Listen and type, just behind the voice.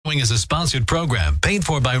following is a sponsored program paid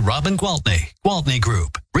for by Robin Gwaltney, Gwaltney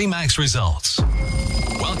Group, RE/MAX Results.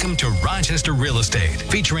 Welcome to Rochester Real Estate,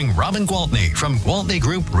 featuring Robin Gwaltney from Gwaltney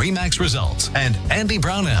Group RE/MAX Results and Andy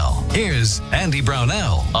Brownell. Here's Andy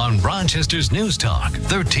Brownell on Rochester's News Talk,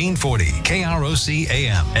 1340 KROC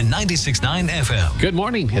AM and 96.9 FM. Good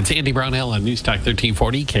morning. It's Andy Brownell on News Talk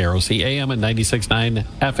 1340 KROC AM and 96.9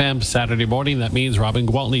 FM. Saturday morning. That means Robin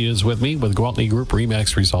Gwaltney is with me with Gwaltney Group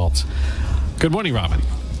RE/MAX Results. Good morning, Robin.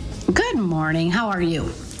 Good morning. How are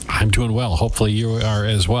you? I'm doing well. Hopefully you are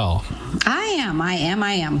as well. I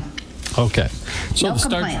am. Okay. So no the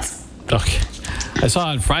complaints. Okay. I saw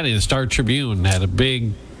on Friday the Star Tribune had a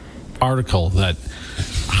big article that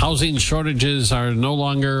housing shortages are no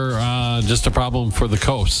longer just a problem for the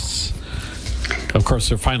coasts. Of course,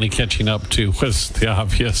 they're finally catching up to what's the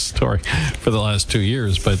obvious story for the last 2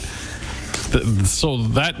 years, but so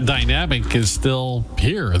that dynamic is still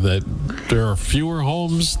here, that there are fewer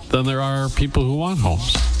homes than there are people who want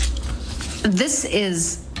homes. This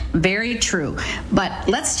is very true, but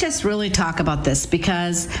let's just really talk about this,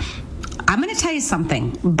 because I'm going to tell you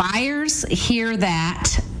something. Buyers hear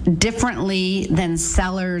that differently than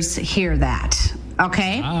sellers hear that,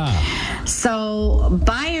 okay? So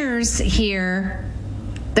buyers hear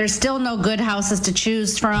there's still no good houses to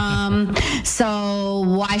choose from, so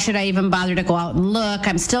why should I even bother to go out and look?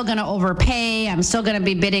 I'm still going to overpay. I'm still going to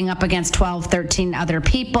be bidding up against 12, 13 other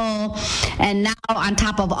people. And now, on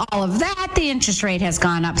top of all of that, the interest rate has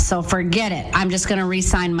gone up, so forget it. I'm just going to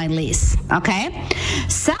re-sign my lease, okay?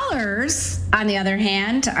 Sellers, on the other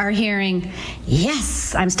hand, are hearing,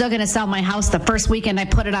 yes, I'm still going to sell my house the first weekend I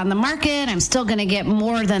put it on the market. I'm still going to get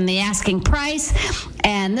more than the asking price,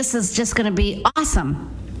 and this is just going to be awesome.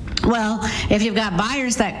 Well, if you've got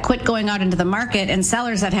buyers that quit going out into the market and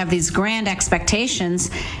sellers that have these grand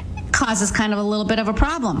expectations, it causes kind of a little bit of a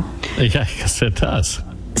problem. Yeah, I guess it does.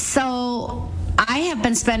 So I have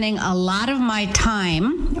been spending a lot of my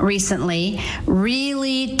time recently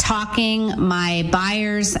really talking my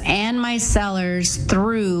buyers and my sellers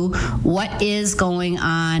through what is going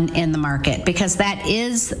on in the market, because that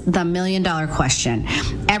is the million-dollar question.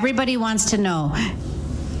 Everybody wants to know.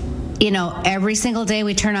 You know, every single day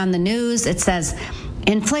we turn on the news, it says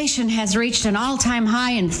inflation has reached an all-time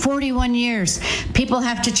high in 41 years. People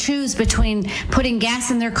have to choose between putting gas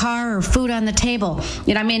in their car or food on the table.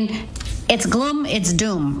 You know, I mean, it's gloom, it's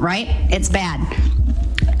doom, right? It's bad.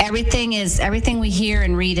 Everything we hear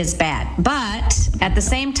and read is bad. But at the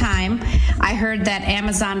same time, I heard that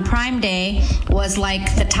Amazon Prime Day was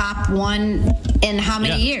like the top one in how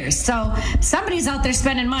many years. So somebody's out there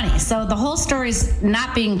spending money. So the whole story's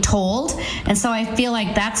not being told. And so I feel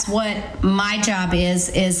like that's what my job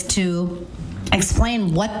is to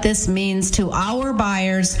explain what this means to our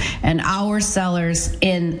buyers and our sellers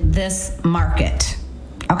in this market.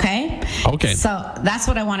 Okay? Okay. So that's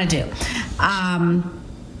what I want to do.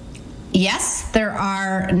 Yes, there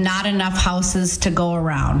are not enough houses to go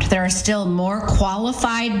around. There are still more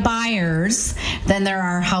qualified buyers than there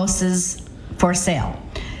are houses for sale.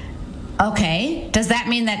 Okay, does that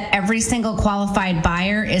mean that every single qualified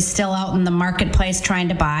buyer is still out in the marketplace trying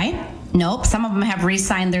to buy? Nope. Some of them have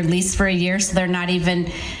re-signed their lease for a year, so they're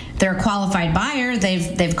a qualified buyer.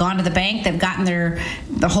 They've gone to the bank, they've gotten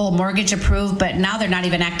the whole mortgage approved, but now they're not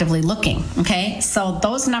even actively looking. Okay, so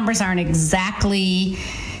those numbers aren't exactly.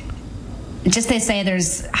 Just they say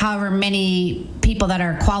there's however many people that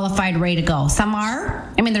are qualified, ready to go. Some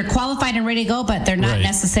are. I mean, they're qualified and ready to go, but they're not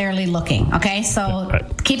necessarily looking. Okay, so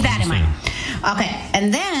keep that in mind. Okay,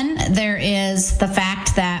 and then there is the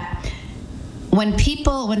fact that when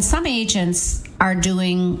some agents are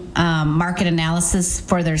doing market analysis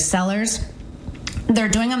for their sellers, they're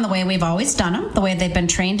doing them the way we've always done them, the way they've been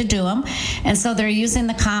trained to do them. And so they're using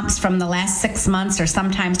the comps from the last 6 months, or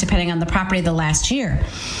sometimes, depending on the property, the last year.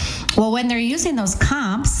 Well, when they're using those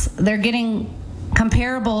comps, they're getting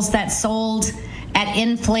comparables that sold at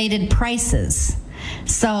inflated prices.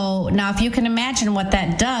 So now if you can imagine what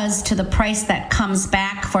that does to the price that comes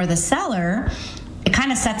back for the seller, it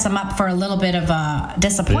kind of sets them up for a little bit of a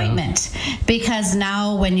disappointment. Because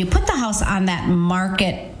now when you put the house on that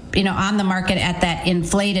market, on the market at that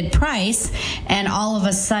inflated price, and all of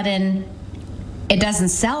a sudden it doesn't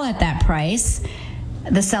sell at that price,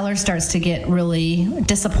 the seller starts to get really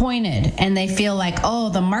disappointed, and they feel like, oh,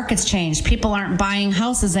 the market's changed. People aren't buying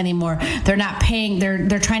houses anymore. They're not paying.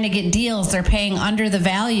 They're trying to get deals. They're paying under the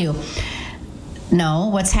value. No,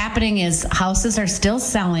 what's happening is houses are still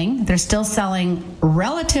selling. They're still selling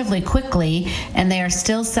relatively quickly, and they are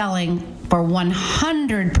still selling for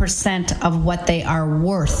 100% of what they are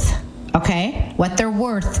worth. Okay, what they're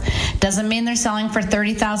worth. Doesn't mean they're selling for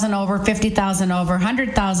 30,000 over, 50,000 over,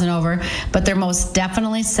 100,000 over, but they're most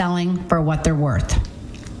definitely selling for what they're worth.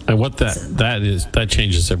 And what that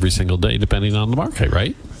changes every single day depending on the market,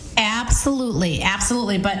 right? Absolutely.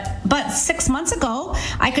 But 6 months ago,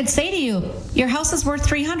 I could say to you, your house is worth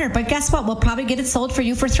 300, but guess what? We'll probably get it sold for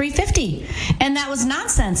you for 350. And that was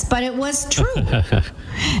nonsense, but it was true.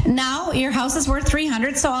 Now your house is worth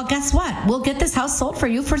 300, so guess what? We'll get this house sold for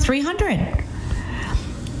you for 300.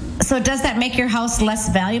 So does that make your house less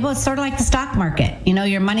valuable? It's sort of like the stock market.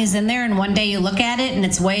 Your money's in there, and one day you look at it and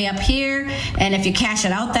it's way up here, and if you cash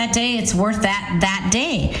it out that day, it's worth that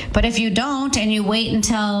day. But if you don't and you wait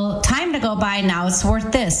until time to go by, now it's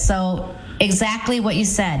worth this. So exactly what you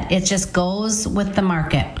said. It just goes with the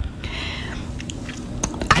market.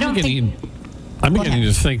 I'm beginning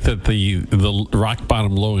to think that the rock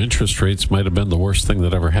bottom low interest rates might have been the worst thing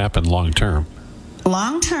that ever happened long term.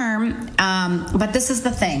 Long term, but this is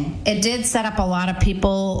the thing. It did set up a lot of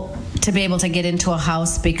people to be able to get into a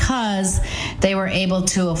house because they were able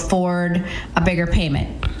to afford a bigger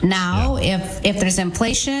payment. Now, if there's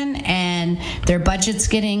inflation and their budget's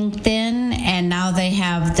getting thin, and now they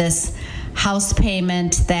have this house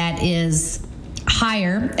payment that is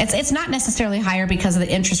higher, it's not necessarily higher because of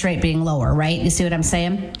the interest rate being lower, right? You see what I'm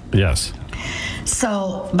saying? Yes.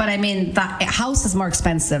 So, but I mean, the house is more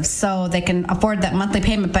expensive, so they can afford that monthly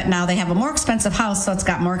payment, but now they have a more expensive house, so it's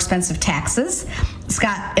got more expensive taxes.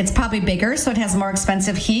 It's probably bigger, so it has more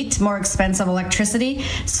expensive heat, more expensive electricity.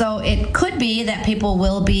 So it could be that people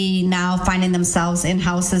will be now finding themselves in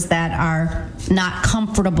houses that are not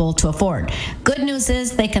comfortable to afford. Good news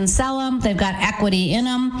is they can sell them, they've got equity in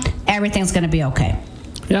them, everything's going to be okay.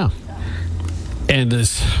 Yeah. And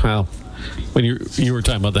when you were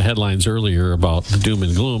talking about the headlines earlier about the doom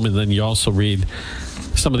and gloom, and then you also read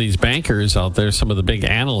some of these bankers out there, some of the big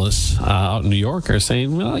analysts out in New York are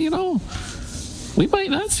saying, well, we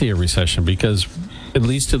might not see a recession because, at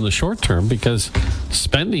least in the short term, because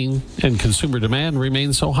spending and consumer demand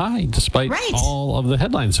remains so high despite all of the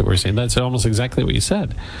headlines that we're seeing. That's almost exactly what you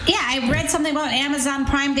said. Yeah, I read something about Amazon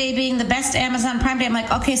Prime Day being the best Amazon Prime Day. I'm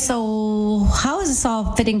like, okay, so how is this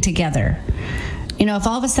all fitting together? If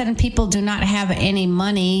all of a sudden people do not have any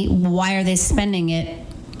money, why are they spending it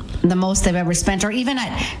the most they've ever spent? Or even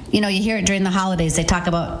you hear it during the holidays. They talk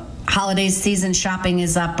about holiday season shopping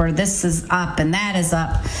is up, or this is up, and that is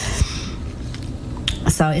up.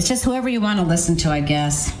 So it's just whoever you want to listen to, I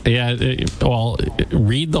guess. Yeah,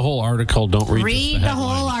 read the whole article. Don't read the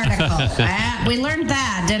whole article. We learned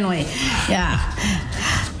that, didn't we? Yeah.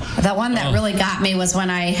 The one that really got me was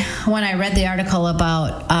when I read the article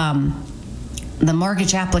about the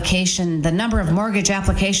mortgage application. The number of mortgage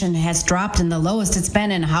application has dropped in the lowest it's been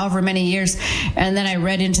in however many years. And then I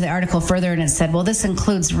read into the article further, and it said, well, this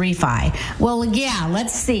includes refi. Well, yeah,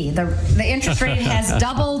 let's see. The interest rate has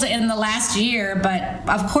doubled in the last year, but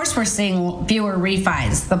of course we're seeing fewer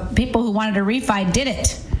refis. The people who wanted to refi did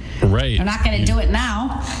it. Right. They're not going to do it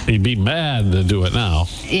now. You'd be mad to do it now.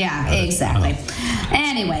 Yeah, exactly.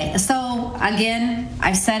 Anyway, so again,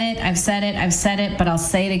 I've said it, but I'll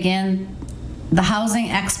say it again. The housing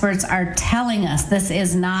experts are telling us this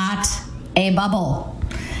is not a bubble.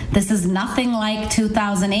 This is nothing like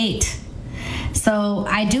 2008. So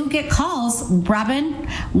I do get calls, Robin,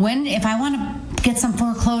 if I want to get some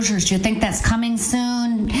foreclosures, do you think that's coming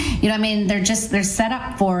soon? They're set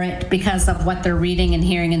up for it because of what they're reading and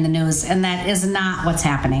hearing in the news, and that is not what's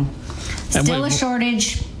happening. Still a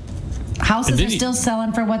shortage. Houses are still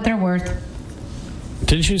selling for what they're worth.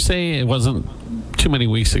 Didn't you say it wasn't too many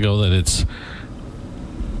weeks ago that it's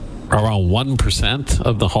around 1%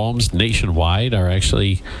 of the homes nationwide are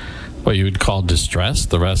actually what you would call distressed?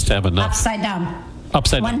 The rest have enough. Upside down.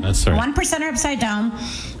 That's right. 1% are upside down.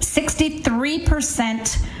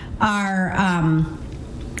 63% are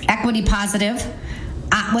equity positive,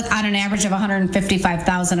 on an average of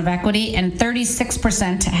 $155,000 of equity, and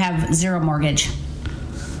 36% have zero mortgage.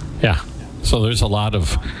 Yeah. So there's a lot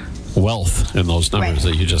of wealth in those numbers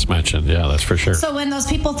that you just mentioned. Yeah, that's for sure. So when those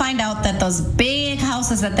people find out that those big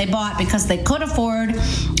houses that they bought because they could afford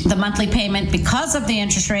the monthly payment because of the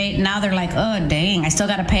interest rate, now they're like, oh, dang, I still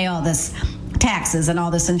got to pay all this taxes and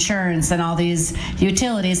all this insurance and all these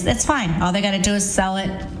utilities. It's fine. All they got to do is sell it.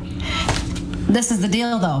 This is the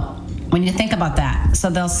deal, though, when you think about that. So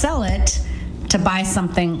they'll sell it to buy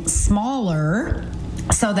something smaller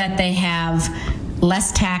so that they have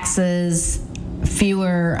less taxes,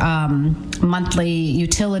 fewer monthly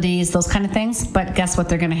utilities, those kind of things. But guess what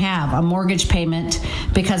they're going to have? A mortgage payment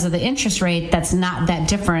because of the interest rate that's not that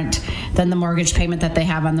different than the mortgage payment that they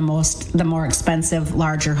have on the more expensive,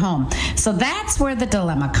 larger home. So that's where the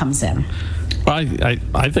dilemma comes in.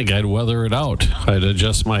 I think I'd weather it out. I'd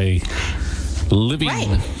adjust my living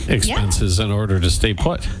expenses in order to stay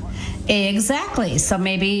put. Exactly. So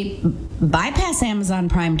maybe bypass Amazon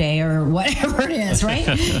Prime Day or whatever it is, right?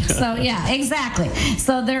 So yeah, exactly.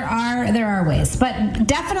 So there are ways, but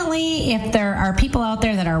definitely if there are people out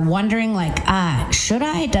there that are wondering like, should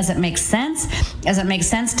I? Does it make sense? Does it make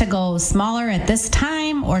sense to go smaller at this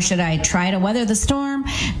time, or should I try to weather the storm?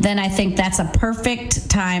 Then I think that's a perfect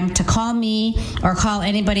time to call me or call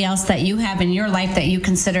anybody else that you have in your life that you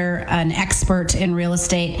consider an expert in real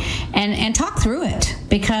estate and talk through it,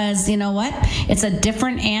 because you know what? It's a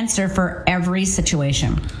different answer for every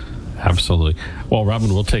situation. Absolutely. Well,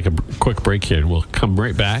 Robin, we'll take a quick break here. We'll come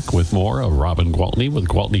right back with more of Robin Gwaltney with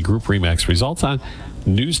Gwaltney Group RE/MAX Results on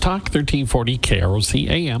News Talk 1340 KROC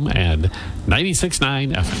AM and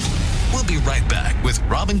 96.9 FM. We'll be right back with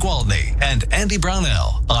Robin Gwaltney and Andy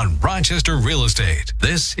Brownell on Rochester Real Estate.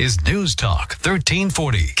 This is News Talk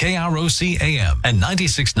 1340 KROC AM and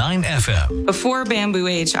 96.9 FM. Before Bamboo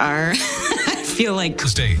HR, I feel like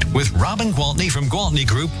State with Robin Gwaltney from Gwaltney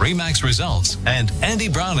Group RE/MAX Results and Andy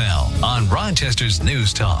Brownell on Rochester's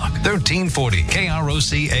News Talk 1340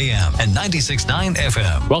 KROC AM and 96.9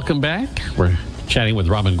 FM. Welcome back. We're chatting with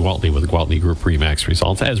Robin Gwaltney with Gwaltney Group RE/MAX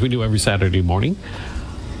Results, as we do every Saturday morning.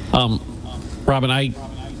 Robin, I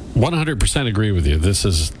 100% agree with you. This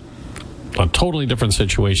is a totally different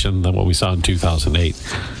situation than what we saw in 2008.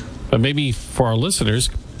 But maybe for our listeners,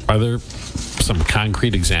 are there some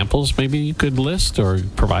concrete examples maybe you could list or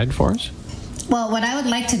provide for us? Well, what I would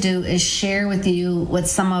like to do is share with you what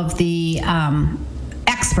some of the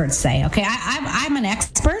experts say. Okay, I'm an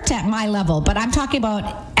expert at my level, but I'm talking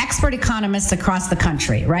about expert economists across the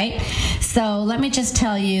country, right? So let me just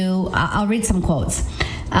tell you, I'll read some quotes.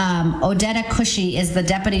 Odetta Cushy is the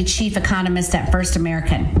deputy chief economist at First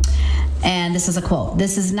American. And this is a quote.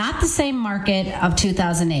 "This is not the same market of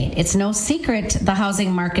 2008. It's no secret the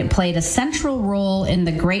housing market played a central role in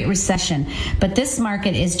the Great Recession, but this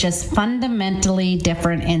market is just fundamentally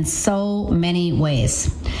different in so many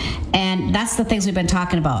ways." And that's the things we've been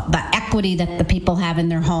talking about. The equity that the people have in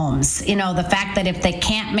their homes. You know, the fact that if they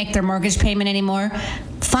can't make their mortgage payment anymore,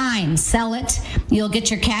 fine, sell it. You'll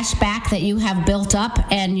get your cash back that you have built up,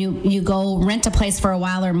 and you go rent a place for a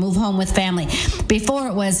while or move home with family. Before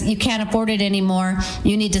it was, you can't afford it anymore,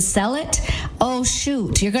 you need to sell it. Oh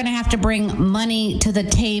shoot, you're going to have to bring money to the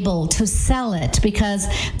table to sell it because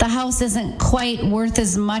the house isn't quite worth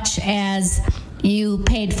as much as you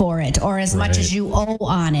paid for it or as much as you owe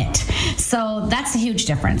on it. So that's a huge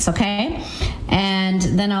difference, okay? And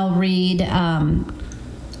then I'll read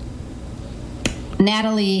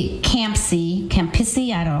Natalie Campisi,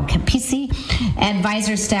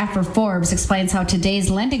 advisor staff for Forbes, explains how today's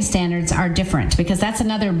lending standards are different, because that's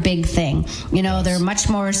another big thing. You know, they're much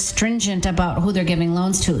more stringent about who they're giving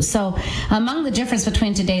loans to. So among the difference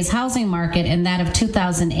between today's housing market and that of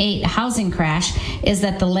 2008 housing crash is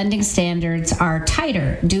that the lending standards are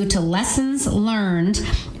tighter due to lessons learned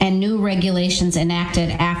and new regulations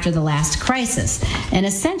enacted after the last crisis. And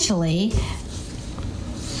essentially,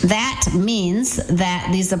 that means that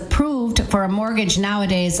these approved for a mortgage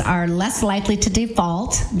nowadays are less likely to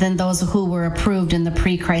default than those who were approved in the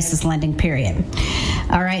pre-crisis lending period.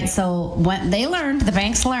 All right, so what they learned, the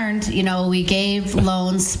banks learned, you know, we gave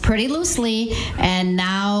loans pretty loosely, and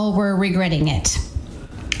now we're regretting it.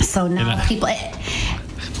 So now people...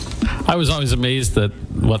 I was always amazed at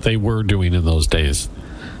what they were doing in those days.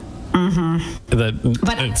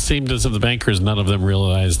 But it seemed as if the bankers, none of them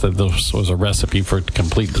realized that this was a recipe for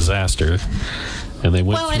complete disaster, and they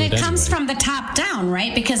went through it anyway. It comes from the top down,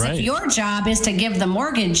 right? Because if your job is to give the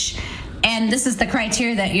mortgage, and this is the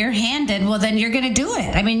criteria that you're handed, well, then you're going to do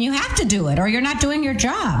it. I mean, you have to do it, or you're not doing your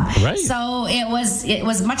job. Right. So it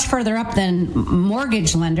was much further up than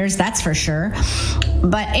mortgage lenders, that's for sure.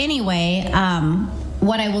 But anyway,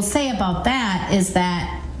 what I will say about that is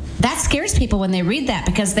that scares people when they read that,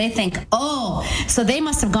 because they think, oh, so they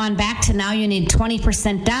must have gone back to now you need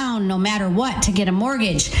 20% down no matter what to get a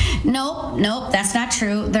mortgage. Nope, that's not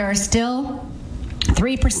true. There are still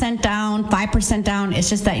 3% down, 5% down. It's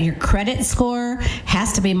just that your credit score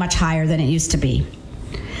has to be much higher than it used to be.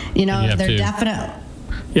 You know, they're definitely...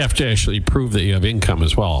 You have to actually prove that you have income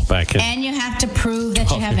as well. And you have to prove that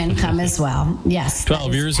you have income as well. Yes.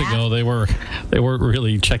 12 years ago, they weren't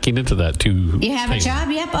really checking into that too. You have a job?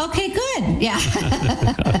 Yep. Okay, good. Yeah.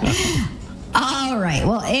 All right.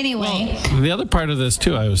 Well, anyway. Well, the other part of this,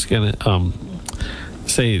 too, I was going to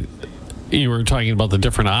say, you were talking about the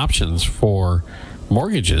different options for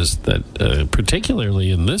mortgages that,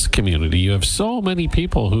 particularly in this community, you have so many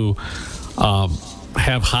people who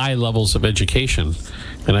have high levels of education.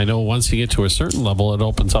 And I know once you get to a certain level, it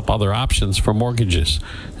opens up other options for mortgages.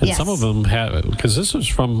 And Yes. some of them have, because this was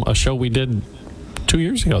from a show we did 2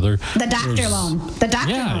 years ago. The doctor loan. The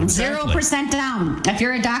doctor Yeah, loan. exactly. 0% down. If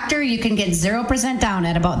you're a doctor, you can get 0% down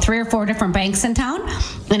at about 3 or 4 different banks in town.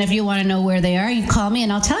 And if you want to know where they are, you call me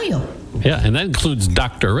and I'll tell you. Yeah, and that includes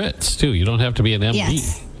doctorates, too. You don't have to be an MD.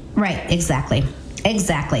 Yes. Right.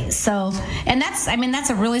 Exactly. So, and that's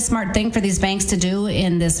a really smart thing for these banks to do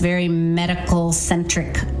in this very medical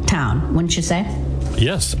centric town, wouldn't you say?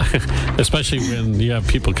 Yes, especially when you have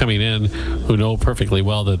people coming in who know perfectly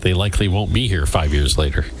well that they likely won't be here 5 years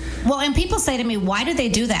later. Well, and people say to me, why do they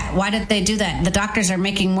do that? Why did they do that? The doctors are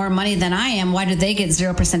making more money than I am. Why did they get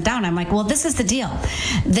 0% down? I'm like, well, this is the deal.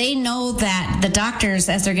 They know that the doctors,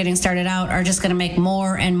 as they're getting started out, are just going to make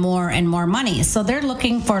more and more and more money. So they're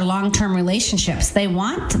looking for long-term relationships. They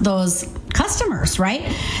want those customers,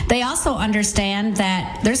 right? They also understand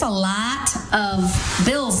that there's a lot of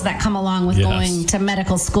bills that come along with going to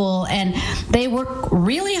medical school, and they work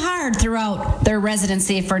really hard throughout their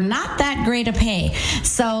residency for not that great a pay.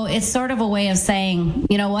 So it's sort of a way of saying,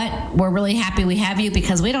 you know what, we're really happy we have you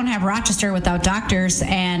because we don't have Rochester without doctors,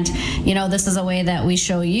 and this is a way that we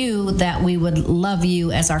show you that we would love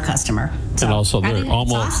you as our customer. So, and also they're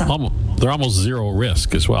they're almost zero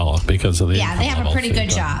risk as well because of the they have a pretty good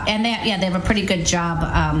job, and they have a pretty good job.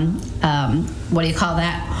 What do you call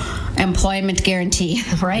that? Employment guarantee,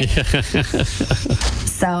 right?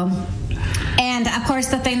 So, and of course,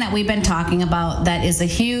 the thing that we've been talking about that is a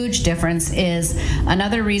huge difference is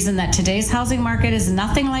another reason that today's housing market is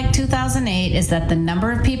nothing like 2008 is that the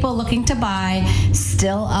number of people looking to buy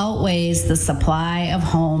still outweighs the supply of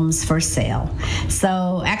homes for sale.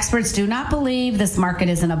 So experts do not believe this market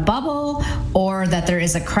is in a bubble or that there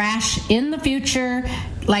is a crash in the future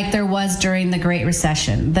like there was during the Great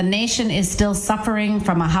Recession. The nation is still suffering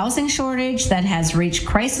from a housing shortage that has reached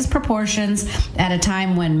crisis proportions at a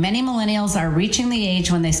time when many millennials are reaching the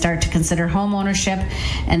age when they start to consider home ownership,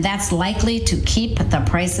 and that's likely to keep the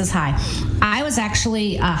prices high. I was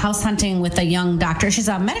actually house hunting with a young doctor. She's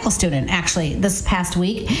a medical student, actually, this past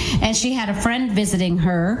week, and she had a friend visiting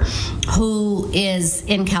her who is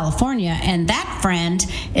in California, and that friend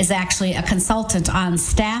is actually a consultant on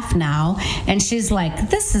staff now, and she's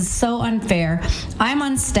like, this is so unfair. I'm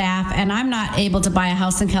on staff, and I'm not able to buy a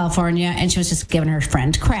house in California, and she was just giving her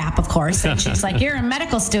friend crap, of course, and she's like, you're a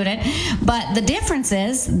medical student, but the difference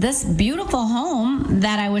is this beautiful home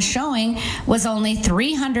that I was showing was only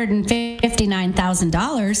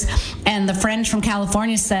 $359,000, and the friend from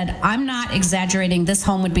California said, I'm not exaggerating, this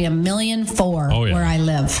home would be $1.4 million where I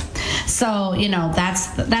live. So,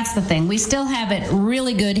 that's the thing. We still have it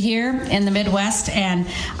really good here in the Midwest, and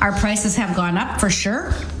our prices have gone up for sure.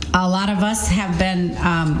 A lot of us have been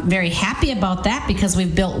very happy about that because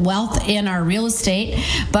we've built wealth in our real estate,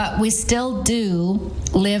 but we still do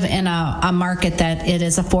live in a market that it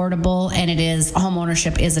is affordable and home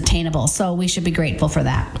ownership is attainable. So we should be grateful for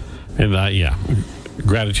that. And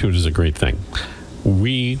gratitude is a great thing.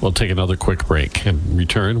 We will take another quick break and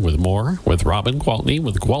return with more with Robin Gwaltney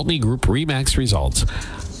with Gwaltney Group RE/MAX Results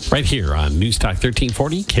right here on News Talk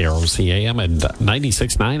 1340 KROC AM and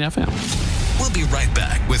 96.9 FM. We'll be right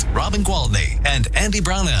back with Robin Gwaltney and Andy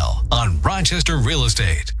Brownell on Rochester Real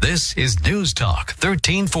Estate. This is News Talk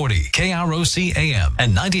 1340 KROC AM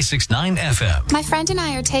and 96.9 FM. My friend and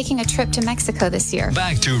I are taking a trip to Mexico this year.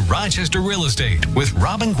 Back to Rochester Real Estate with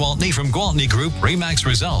Robin Gwaltney from Gwaltney Group RE/MAX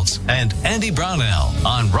Results and Andy Brownell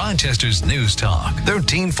on Rochester's News Talk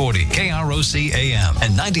 1340 KROC AM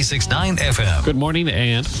and 96.9 FM. Good morning,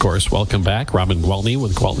 and of course, welcome back. Robin Gwaltney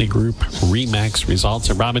with Gwaltney Group RE/MAX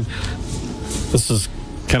Results. And Robin, this is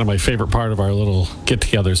kind of my favorite part of our little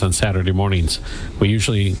get-togethers on Saturday mornings. We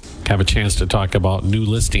usually have a chance to talk about new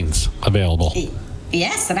listings available.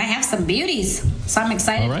 Yes, and I have some beauties, so I'm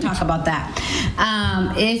excited to talk about that.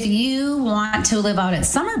 If you want to live out at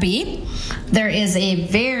Summerbee, there is a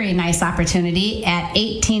very nice opportunity at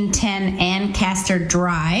 1810 Ancaster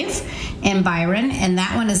Drive in Byron, and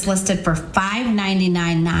that one is listed for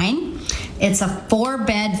 $599,900. It's a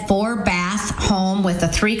 4-bed, 4-bath home with a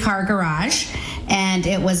 3-car garage, and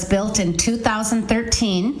it was built in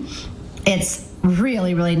 2013. It's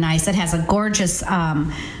really, really nice. It has a gorgeous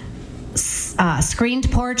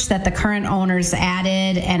screened porch that the current owners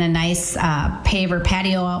added and a nice paver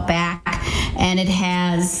patio out back. and it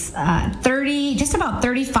has just about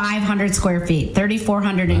 3,500 square feet,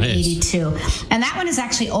 3,482. Nice. And that one is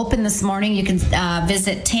actually open this morning. You can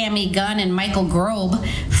visit Tammy Gunn and Michael Grobe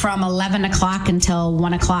from 11 o'clock until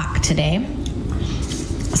 1 o'clock today.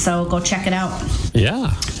 So go check it out.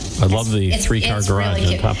 Yeah. I love the three-car garage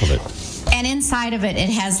really on top of it. And inside of it, it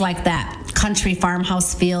has like that country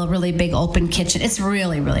farmhouse feel, really big open kitchen. It's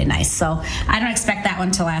really, really nice. So I don't expect that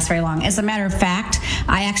one to last very long. As a matter of fact,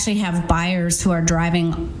 I actually have buyers who are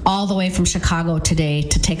driving all the way from Chicago today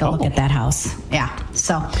to take a look at that house. Yeah.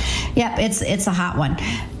 So, yeah, it's a hot one.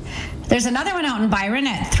 There's another one out in Byron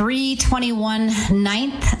at 321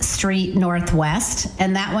 9th Street Northwest,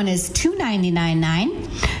 and that one is $299,900.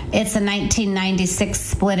 It's a 1996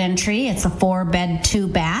 split entry. It's a 4-bed,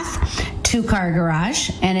 2-bath, 2-car garage,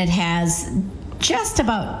 and it has just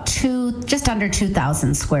under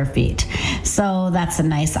 2,000 square feet. So that's a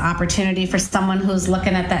nice opportunity for someone who's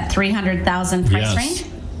looking at that $300,000 price range.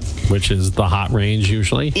 Which is the hot range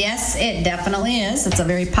usually. Yes, it definitely is. It's a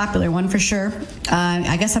very popular one for sure.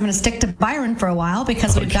 I guess I'm going to stick to Byron for a while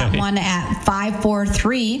because we've got one at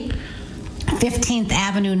 543 15th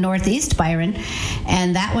Avenue Northeast Byron,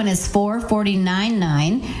 and that one is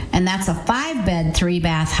 $449,900, and that's a 5-bed,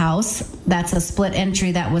 3-bath house. That's a split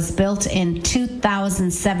entry that was built in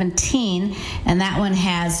 2017, and that one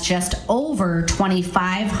has just over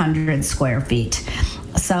 2,500 square feet.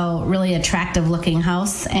 So really attractive looking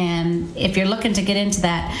house. And if you're looking to get into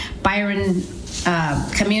that Byron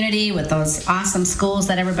community with those awesome schools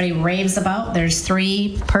that everybody raves about, there's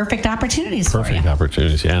 3 perfect opportunities for you. Perfect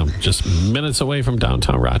opportunities, yeah. Just minutes away from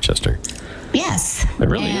downtown Rochester. Yes. It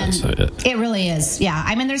really is. It really is, yeah.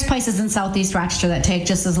 I mean, there's places in Southeast Rochester that take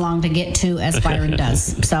just as long to get to as Byron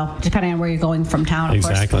does. So depending on where you're going from town, of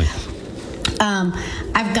course. Exactly.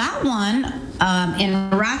 I've got one in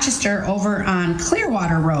Rochester over on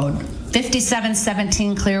Clearwater Road,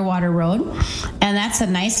 5717 Clearwater Road, and that's a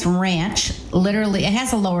nice ranch. Literally, it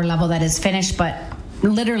has a lower level that is finished, but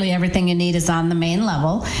literally everything you need is on the main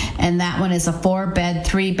level, and that one is a 4-bed,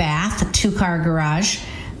 3-bath, 2-car garage,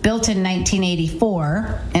 built in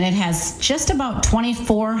 1984, and it has just about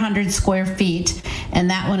 2,400 square feet,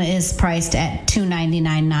 and that one is priced at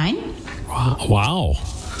 $299,900. Wow.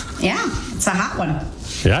 Yeah, it's a hot one.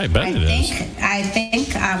 Yeah, I bet it is. I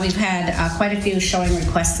think we've had quite a few showing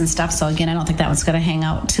requests and stuff, so again, I don't think that one's going to hang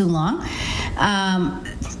out too long.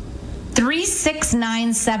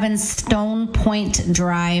 3697 Stone Point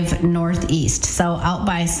Drive Northeast, so out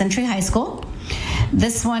by Century High School.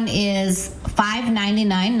 This one is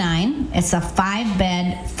 $599,900. It's a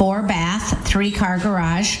 5-bed, 4-bath, 3-car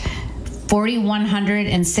garage,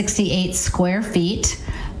 4,168 square feet.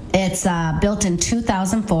 It's built in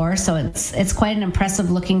 2004, so it's quite an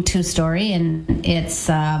impressive looking 2-story, and it's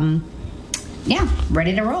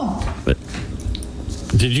ready to roll. But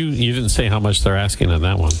you didn't say how much they're asking on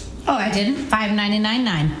that one? Oh, I didn't.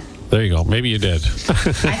 $599,900. There you go. Maybe you did.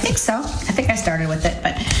 I think so. I think I started with it,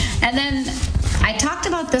 and then I talked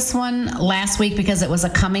about this one last week because it was a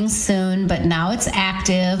coming soon, but now it's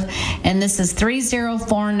active, and this is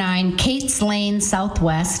 3049 Kate's Lane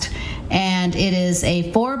Southwest. And it is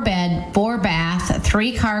a 4-bed, 4-bath,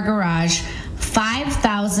 3-car garage,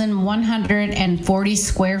 5,140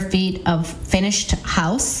 square feet of finished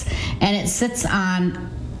house, and it sits on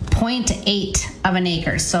 0.8 of an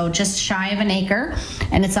acre, so just shy of an acre,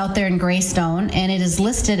 and it's out there in Greystone, and it is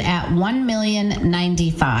listed at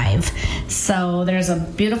 $1,095,000. So there's a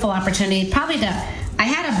beautiful opportunity. I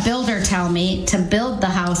had a builder tell me to build the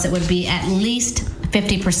house, it would be at least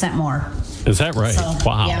 50% more. Is that right? So,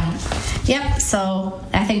 wow. Yeah. Yep. So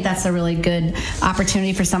I think that's a really good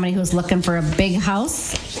opportunity for somebody who's looking for a big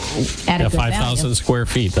house at a good 5,000 square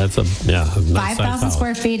feet. That's a nice 5,000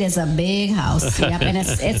 square feet is a big house. Yep. And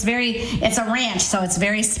it's a ranch, so it's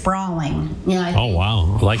very sprawling. You know. Oh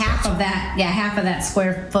wow. I like half of that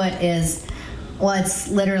square foot is. Well, it's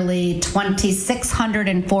literally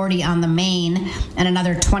 2,640 on the main and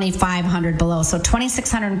another 2,500 below. So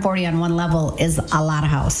 2,640 on one level is a lot of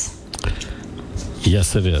house.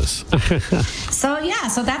 Yes, it is.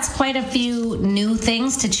 So that's quite a few new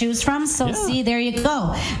things to choose from. So see, there you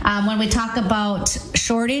go. When we talk about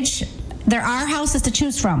shortage, there are houses to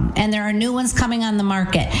choose from, and there are new ones coming on the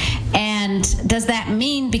market. And does that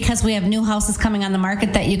mean because we have new houses coming on the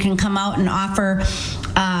market that you can come out and offer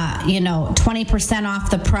 20%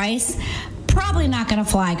 off the price? Probably not going to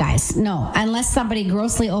fly, guys. No, unless somebody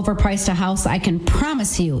grossly overpriced a house, I can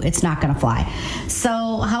promise you it's not going to fly.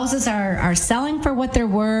 So houses are selling for what they're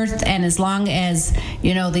worth, and as long as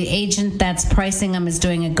the agent that's pricing them is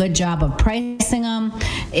doing a good job of pricing them,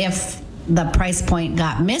 if the price point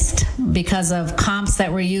got missed because of comps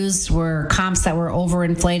that were used were comps that were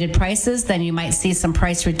overinflated prices, then you might see some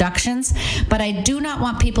price reductions. But I do not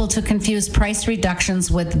want people to confuse price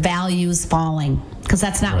reductions with values falling, because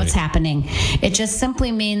that's not what's happening. It just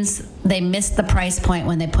simply means they missed the price point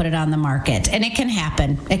when they put it on the market. And it can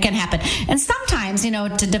happen. It can happen. And sometimes,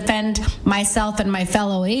 to defend myself and my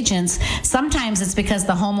fellow agents, sometimes it's because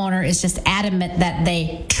the homeowner is just adamant that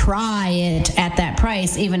they try it at that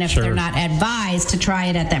price, even if they're not advised to try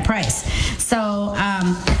it at that price. So,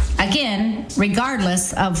 again,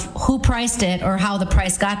 regardless of who priced it or how the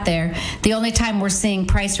price got there, the only time we're seeing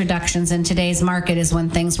price reductions in today's market is when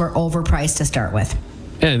things were overpriced to start with.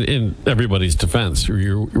 And in everybody's defense,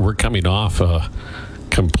 we're coming off a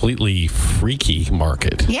completely freaky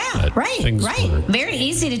market. Yeah, right. Very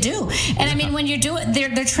easy to do. And I mean, when you're doing,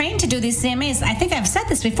 they're trained to do these CMAs. I think I've said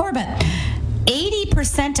this before, but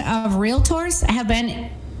 80% of realtors have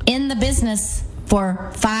been in the business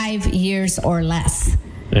for 5 years or less.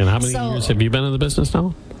 And how many years have you been in the business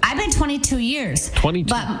now? I've been 22 years.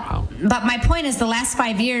 22? Wow. But my point is the last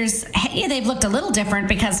 5 years, they've looked a little different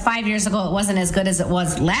because 5 years ago it wasn't as good as it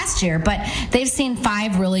was last year, but they've seen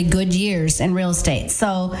 5 really good years in real estate.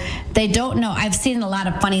 So they don't know. I've seen a lot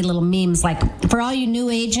of funny little memes like, for all you new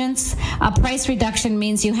agents, a price reduction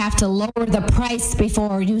means you have to lower the price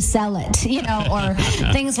before you sell it, or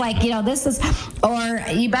things like, this is, or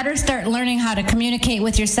you better start learning how to communicate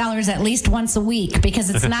with your sellers at least once a week, because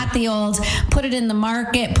it's not the old put it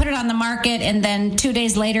on the market, and then 2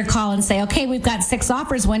 days later call and say, okay, we've got 6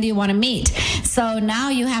 offers. When do you want to meet? So now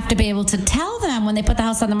you have to be able to tell them when they put the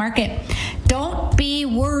house on the market, don't be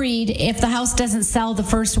worried if the house doesn't sell the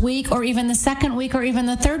first week or even the second week or even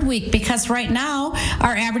the third week, because right now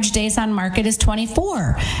our average days on market is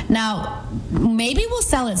 24. Now, maybe we'll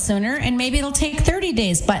sell it sooner and maybe it'll take 30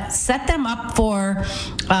 days, but set them up for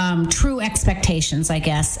true expectations, I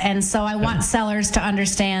guess. And so I want sellers to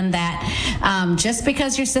understand that just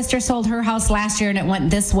because your sister sold her house last year and it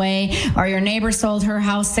went this way, or your neighbor sold her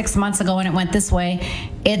house 6 months ago and it went this way,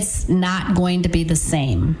 it's not going to be the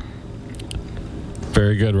same.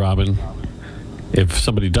 Very good, Robin. If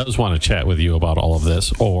somebody does want to chat with you about all of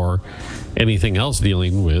this or anything else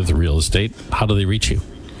dealing with real estate, how do they reach you?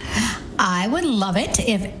 I would love it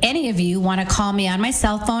if any of you want to call me on my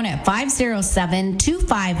cell phone at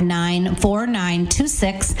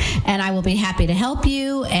 507-259-4926, and I will be happy to help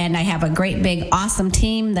you. And I have a great, big, awesome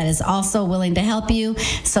team that is also willing to help you.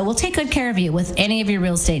 So we'll take good care of you with any of your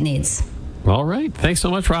real estate needs. All right. Thanks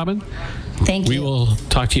so much, Robin. Thank you. We will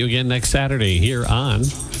talk to you again next Saturday here on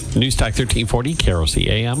News Talk 1340, KROC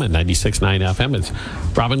AM and 96.9 FM. It's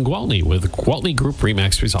Robin Gwaltney with Gwaltney Group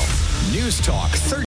RE/MAX Results. News Talk